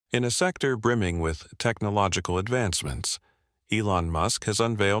In a sector brimming with technological advancements, Elon Musk has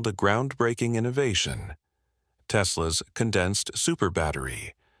unveiled a groundbreaking innovation: Tesla's condensed super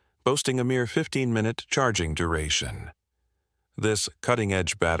battery, boasting a mere 15-minute charging duration. This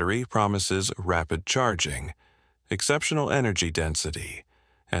cutting-edge battery promises rapid charging, exceptional energy density,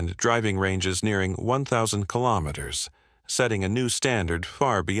 and driving ranges nearing 1,000 kilometers, setting a new standard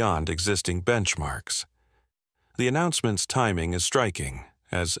far beyond existing benchmarks. The announcement's timing is striking,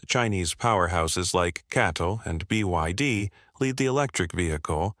 as Chinese powerhouses like CATL and BYD lead the electric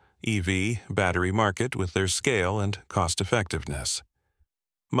vehicle (EV) battery market with their scale and cost-effectiveness.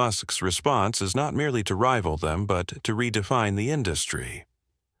 Musk's response is not merely to rival them, but to redefine the industry.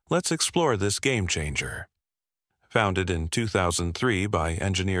 Let's explore this game-changer. Founded in 2003 by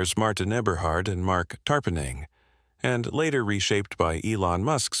engineers Martin Eberhard and Mark Tarpenning, and later reshaped by Elon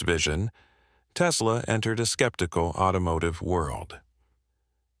Musk's vision, Tesla entered a skeptical automotive world.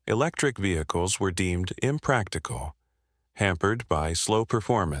 Electric vehicles were deemed impractical, hampered by slow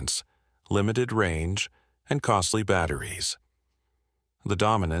performance, limited range, and costly batteries. The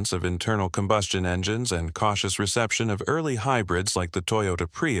dominance of internal combustion engines and cautious reception of early hybrids like the Toyota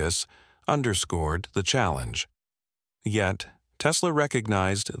Prius underscored the challenge. Yet, Tesla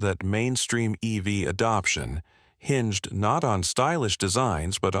recognized that mainstream EV adoption hinged not on stylish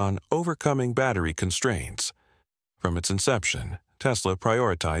designs but on overcoming battery constraints. From its inception, Tesla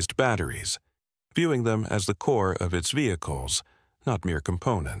prioritized batteries, viewing them as the core of its vehicles, not mere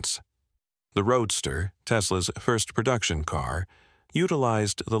components. The Roadster, Tesla's first production car,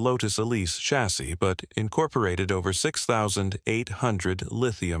 utilized the Lotus Elise chassis but incorporated over 6,800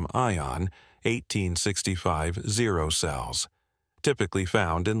 lithium-ion 1865 zero cells, typically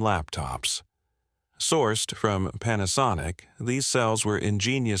found in laptops. Sourced from Panasonic, these cells were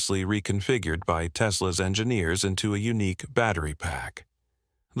ingeniously reconfigured by Tesla's engineers into a unique battery pack.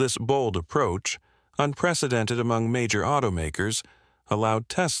 This bold approach, unprecedented among major automakers, allowed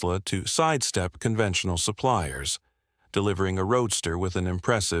Tesla to sidestep conventional suppliers, delivering a Roadster with an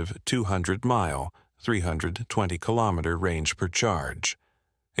impressive 200-mile, 320-kilometer range per charge,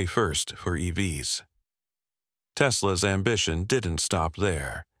 a first for EVs. Tesla's ambition didn't stop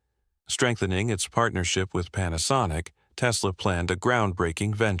there. Strengthening its partnership with Panasonic, Tesla planned a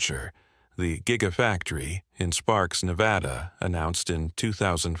groundbreaking venture, the Gigafactory in Sparks, Nevada, announced in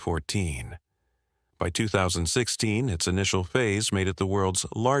 2014. By 2016, its initial phase made it the world's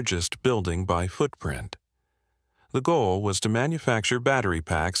largest building by footprint. The goal was to manufacture battery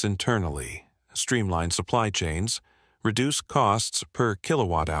packs internally, streamline supply chains, reduce costs per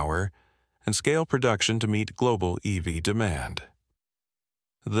kilowatt-hour, and scale production to meet global EV demand.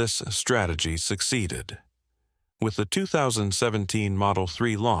 This strategy succeeded. With the 2017 Model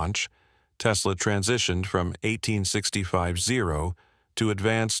 3 launch, Tesla transitioned from 1865 Zero to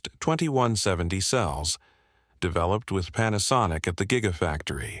advanced 2170 cells, developed with Panasonic at the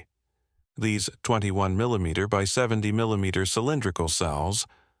Gigafactory. These 21mm by 70mm cylindrical cells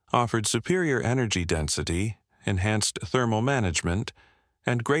offered superior energy density, enhanced thermal management,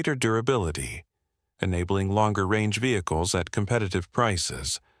 and greater durability, enabling longer-range vehicles at competitive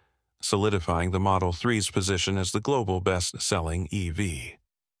prices, solidifying the Model 3's position as the global best-selling EV.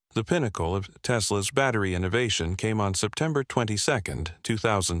 The pinnacle of Tesla's battery innovation came on September 22,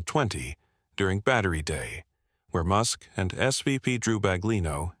 2020, during Battery Day, where Musk and SVP Drew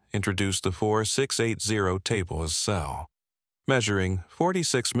Baglino introduced the 4680 tabless cell. Measuring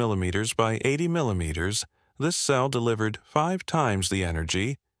 46mm by 80mm, this cell delivered 5 times the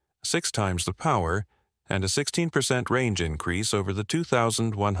energy, 6 times the power, and a 16% range increase over the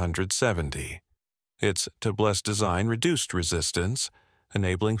 2170. Its tubeless design reduced resistance,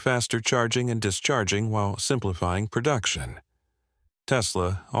 enabling faster charging and discharging while simplifying production.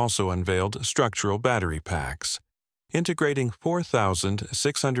 Tesla also unveiled structural battery packs, integrating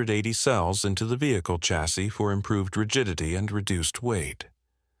 4,680 cells into the vehicle chassis for improved rigidity and reduced weight.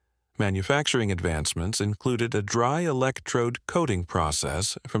 Manufacturing advancements included a dry electrode coating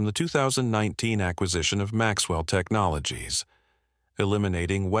process from the 2019 acquisition of Maxwell Technologies,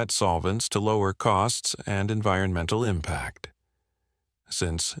 eliminating wet solvents to lower costs and environmental impact.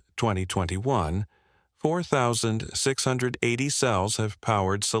 Since 2021, 4,680 cells have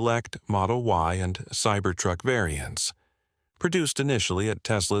powered select Model Y and Cybertruck variants, produced initially at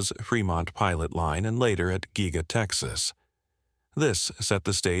Tesla's Fremont pilot line and later at Giga Texas. This set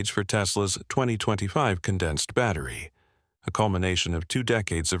the stage for Tesla's 2025 condensed battery, a culmination of 2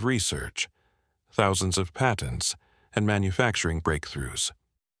 decades of research, thousands of patents, and manufacturing breakthroughs.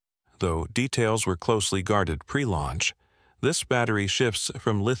 Though details were closely guarded pre-launch, This battery shifts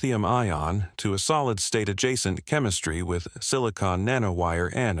from lithium-ion to a solid-state adjacent chemistry with silicon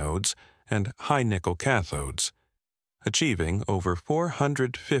nanowire anodes and high-nickel cathodes, achieving over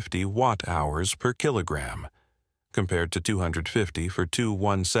 450 watt-hours per kilogram, compared to 250 for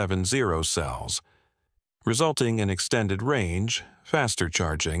 2170 cells, resulting in extended range, faster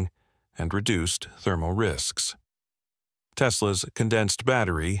charging, and reduced thermal risks. Tesla's condensed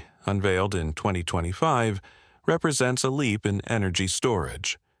battery, unveiled in 2025, represents a leap in energy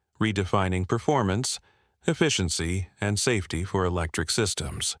storage, redefining performance, efficiency, and safety for electric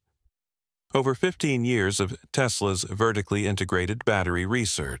systems. Over 15 years of Tesla's vertically integrated battery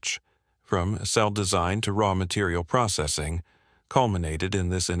research, from cell design to raw material processing, culminated in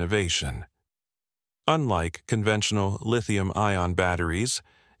this innovation. Unlike conventional lithium-ion batteries,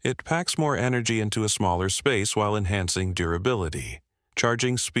 it packs more energy into a smaller space while enhancing durability,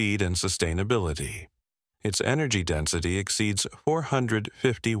 charging speed, and sustainability. Its energy density exceeds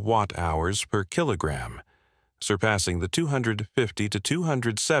 450 watt-hours per kilogram, surpassing the 250 to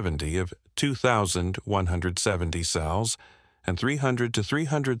 270 of 2,170 cells and 300 to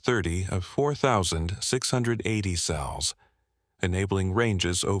 330 of 4,680 cells, enabling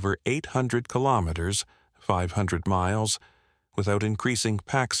ranges over 800 kilometers, 500 miles, without increasing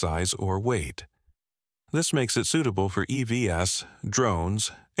pack size or weight. This makes it suitable for EVs,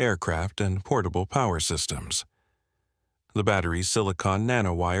 drones, aircraft, and portable power systems. The battery's silicon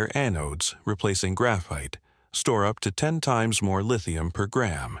nanowire anodes, replacing graphite, store up to 10 times more lithium per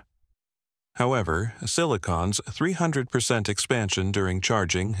gram. However, silicon's 300% expansion during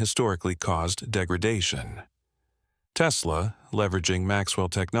charging historically caused degradation. Tesla, leveraging Maxwell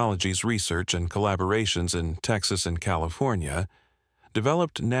Technologies' research and collaborations in Texas and California,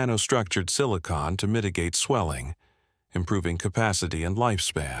 developed nanostructured silicon to mitigate swelling, improving capacity and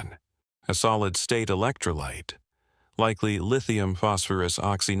lifespan. A solid-state electrolyte, likely lithium phosphorus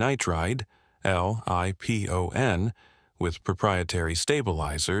oxynitride, LiPoN, with proprietary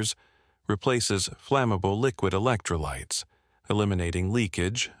stabilizers, replaces flammable liquid electrolytes, eliminating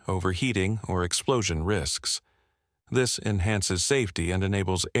leakage, overheating, or explosion risks. This enhances safety and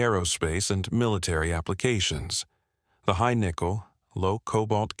enables aerospace and military applications. The high-nickel,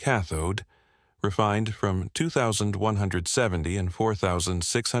 low-cobalt cathode, refined from 2,170 and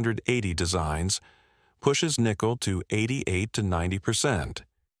 4,680 designs, pushes nickel to 88 to 90%,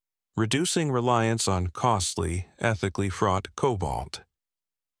 reducing reliance on costly, ethically fraught cobalt.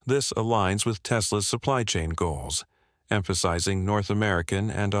 This aligns with Tesla's supply chain goals, emphasizing North American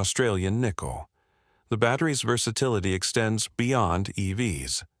and Australian nickel. The battery's versatility extends beyond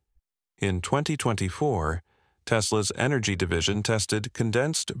EVs. In 2024, Tesla's energy division tested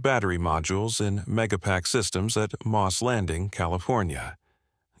condensed battery modules in megapack systems at Moss Landing, California,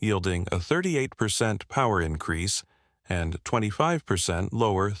 yielding a 38% power increase and 25%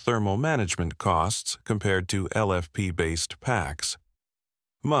 lower thermal management costs compared to LFP-based packs.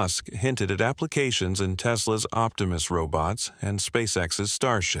 Musk hinted at applications in Tesla's Optimus robots and SpaceX's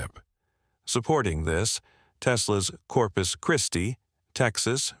Starship. Supporting this, Tesla's Corpus Christi,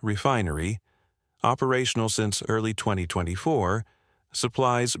 Texas refinery, operational since early 2024,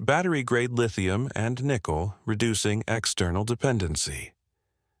 supplies battery-grade lithium and nickel, reducing external dependency.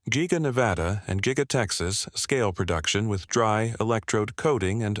 Giga Nevada and Giga Texas scale production with dry electrode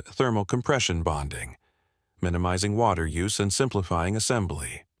coating and thermal compression bonding, minimizing water use and simplifying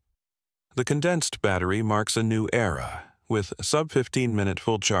assembly. The condensed battery marks a new era, with sub-15-minute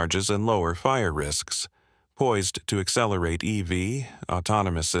full charges and lower fire risks, poised to accelerate EV,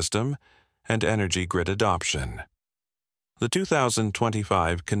 autonomous system, and energy grid adoption. The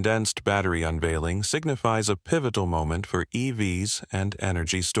 2025 condensed battery unveiling signifies a pivotal moment for EVs and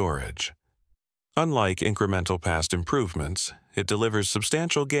energy storage. Unlike incremental past improvements, it delivers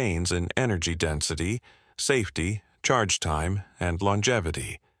substantial gains in energy density, safety, charge time, and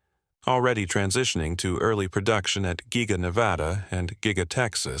longevity, already transitioning to early production at Giga Nevada and Giga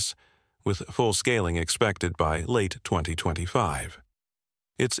Texas, with full scaling expected by late 2025.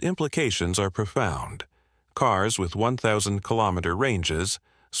 Its implications are profound. Cars with 1,000-kilometer ranges,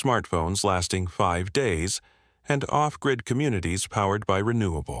 smartphones lasting 5 days, and off-grid communities powered by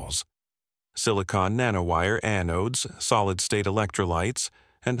renewables. Silicon nanowire anodes, solid-state electrolytes,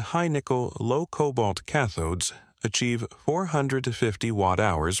 and high-nickel, low-cobalt cathodes achieve 450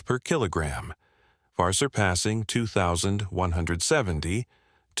 watt-hours per kilogram, far surpassing 2,170,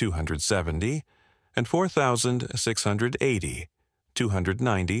 270, and 4,680,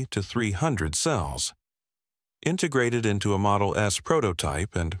 290 to 300 cells. Integrated into a Model S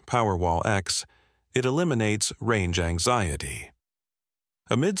prototype and Powerwall X, it eliminates range anxiety.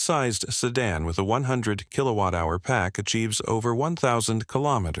 A mid-sized sedan with a 100 kilowatt-hour pack achieves over 1,000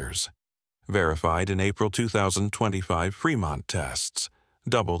 kilometers, verified in April 2025 Fremont tests,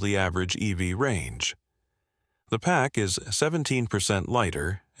 double the average EV range. The pack is 17%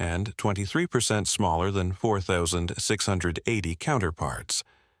 lighter and 23% smaller than 4,680 counterparts,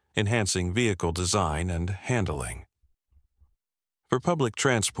 enhancing vehicle design and handling. For public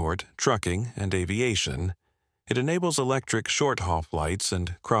transport, trucking, and aviation, it enables electric short-haul flights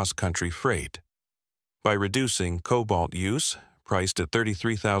and cross-country freight. By reducing cobalt use, priced at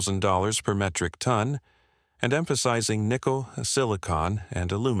 $33,000 per metric ton, and emphasizing nickel, silicon, and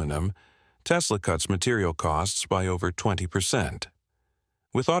aluminum, Tesla cuts material costs by over 20%.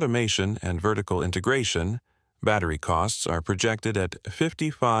 With automation and vertical integration, battery costs are projected at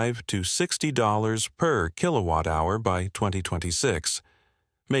 $55 to $60 per kilowatt-hour by 2026,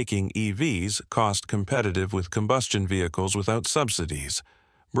 making EVs cost-competitive with combustion vehicles without subsidies,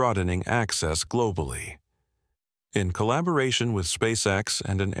 broadening access globally. In collaboration with SpaceX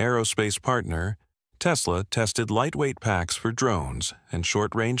and an aerospace partner, Tesla tested lightweight packs for drones and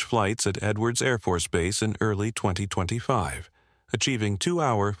short-range flights at Edwards Air Force Base in early 2025, achieving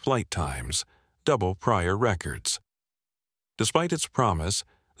 2-hour flight times, double prior records. Despite its promise,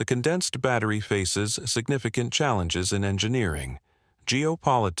 the condensed battery faces significant challenges in engineering,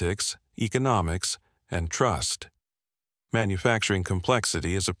 geopolitics, economics, and trust. Manufacturing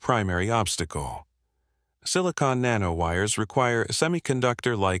complexity is a primary obstacle. Silicon nanowires require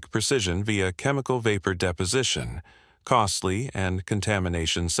semiconductor-like precision via chemical vapor deposition, costly and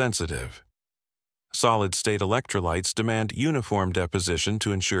contamination-sensitive. Solid-state electrolytes demand uniform deposition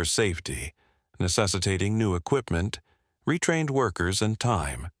to ensure safety, necessitating new equipment, retrained workers, and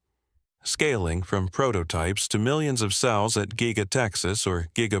time. Scaling from prototypes to millions of cells at Giga Texas or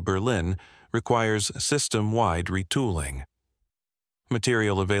Giga Berlin requires system-wide retooling.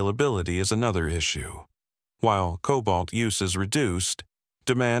 Material availability is another issue. While cobalt use is reduced,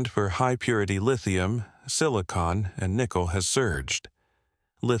 demand for high-purity lithium, silicon, and nickel has surged.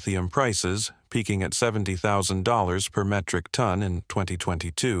 Lithium prices, peaking at $70,000 per metric ton in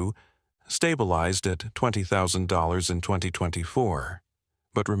 2022, stabilized at $20,000 in 2024,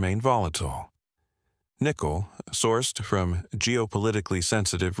 but remain volatile. Nickel, sourced from geopolitically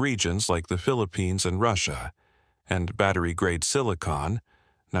sensitive regions like the Philippines and Russia, and battery-grade silicon,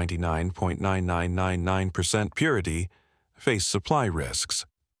 99.9999% purity, face supply risks.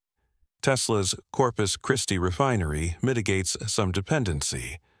 Tesla's Corpus Christi refinery mitigates some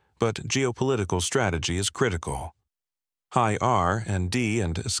dependency, but geopolitical strategy is critical. High R&D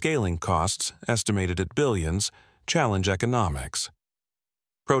and scaling costs, estimated at billions, challenge economics.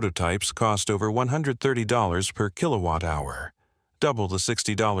 Prototypes cost over $130 per kilowatt-hour, double the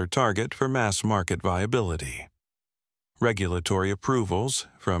 $60 target for mass market viability. Regulatory approvals,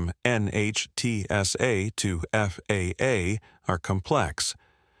 from NHTSA to FAA, are complex,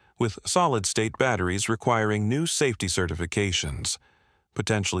 with solid-state batteries requiring new safety certifications,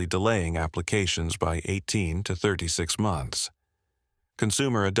 potentially delaying applications by 18 to 36 months.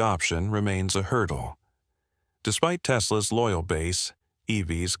 Consumer adoption remains a hurdle. Despite Tesla's loyal base,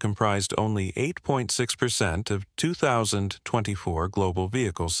 EVs comprised only 8.6% of 2024 global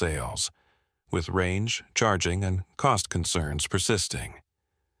vehicle sales, with range, charging, and cost concerns persisting.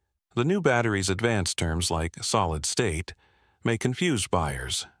 The new battery's advanced terms like solid-state may confuse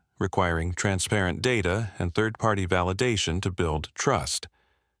buyers, requiring transparent data and third-party validation to build trust,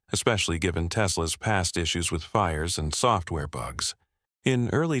 especially given Tesla's past issues with fires and software bugs. In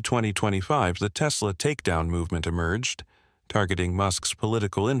early 2025, the Tesla takedown movement emerged, targeting Musk's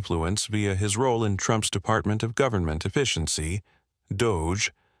political influence via his role in Trump's Department of Government Efficiency,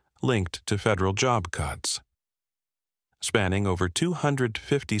 DOGE, linked to federal job cuts. Spanning over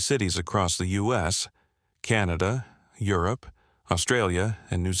 250 cities across the U.S., Canada, Europe, Australia,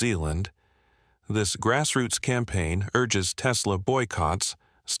 and New Zealand, this grassroots campaign urges Tesla boycotts,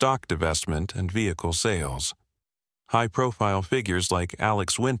 stock divestment, and vehicle sales. High-profile figures like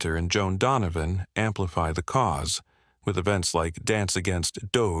Alex Winter and Joan Donovan amplify the cause, with events like Dance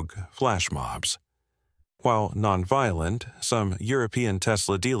Against Doge flash mobs. While nonviolent, some European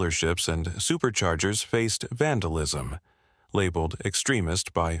Tesla dealerships and superchargers faced vandalism, labeled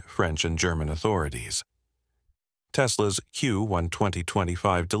extremist by French and German authorities. Tesla's Q1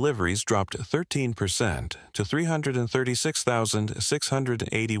 2025 deliveries dropped 13% to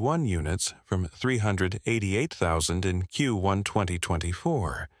 336,681 units from 388,000 in Q1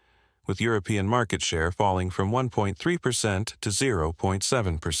 2024, with European market share falling from 1.3% to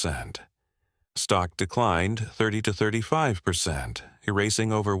 0.7%. Stock declined 30 to 35%,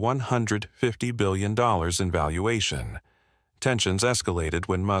 erasing over $150 billion in valuation, Tensions escalated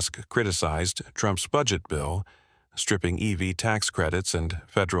when Musk criticized Trump's budget bill, stripping EV tax credits and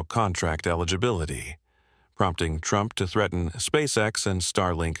federal contract eligibility, prompting Trump to threaten SpaceX and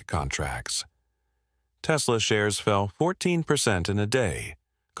Starlink contracts. Tesla shares fell 14% in a day,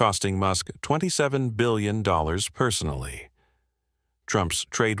 costing Musk $27 billion personally. Trump's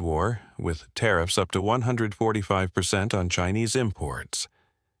trade war, with tariffs up to 145% on Chinese imports,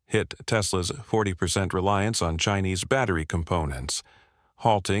 hit Tesla's 40% reliance on Chinese battery components,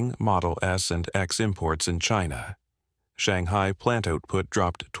 halting Model S and X imports in China. Shanghai plant output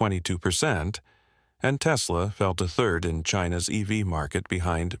dropped 22%, and Tesla fell to third in China's EV market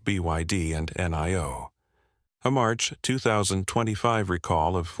behind BYD and NIO. A March 2025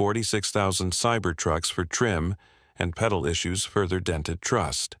 recall of 46,000 Cybertrucks for trim and pedal issues further dented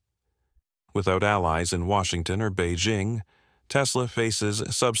trust. Without allies in Washington or Beijing, Tesla faces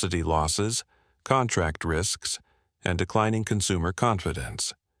subsidy losses, contract risks, and declining consumer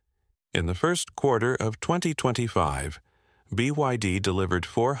confidence. In the first quarter of 2025, BYD delivered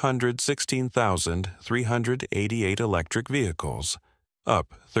 416,388 electric vehicles,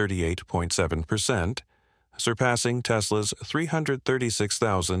 up 38.7%, surpassing Tesla's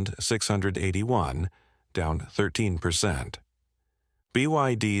 336,681, down 13%.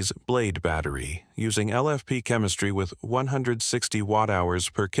 BYD's Blade battery, using LFP chemistry with 160 watt-hours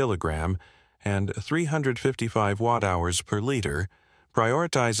per kilogram and 355 watt-hours per liter,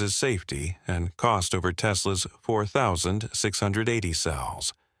 prioritizes safety and cost over Tesla's 4,680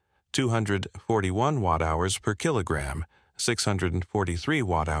 cells, 241 watt-hours per kilogram, 643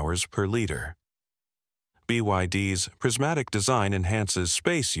 watt-hours per liter. BYD's prismatic design enhances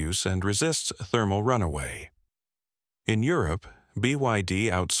space use and resists thermal runaway. In Europe, BYD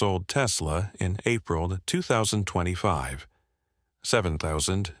outsold Tesla in April 2025,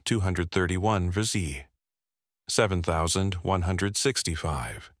 7,231 Vz,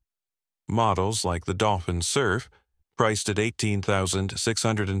 7,165. Models like the Dolphin Surf, priced at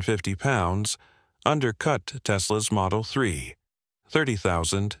 £18,650, undercut Tesla's Model 3,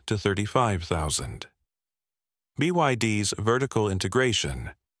 $30,000 to $35,000. BYD's vertical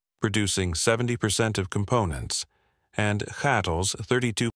integration, producing 70% of components, and Chattel's 32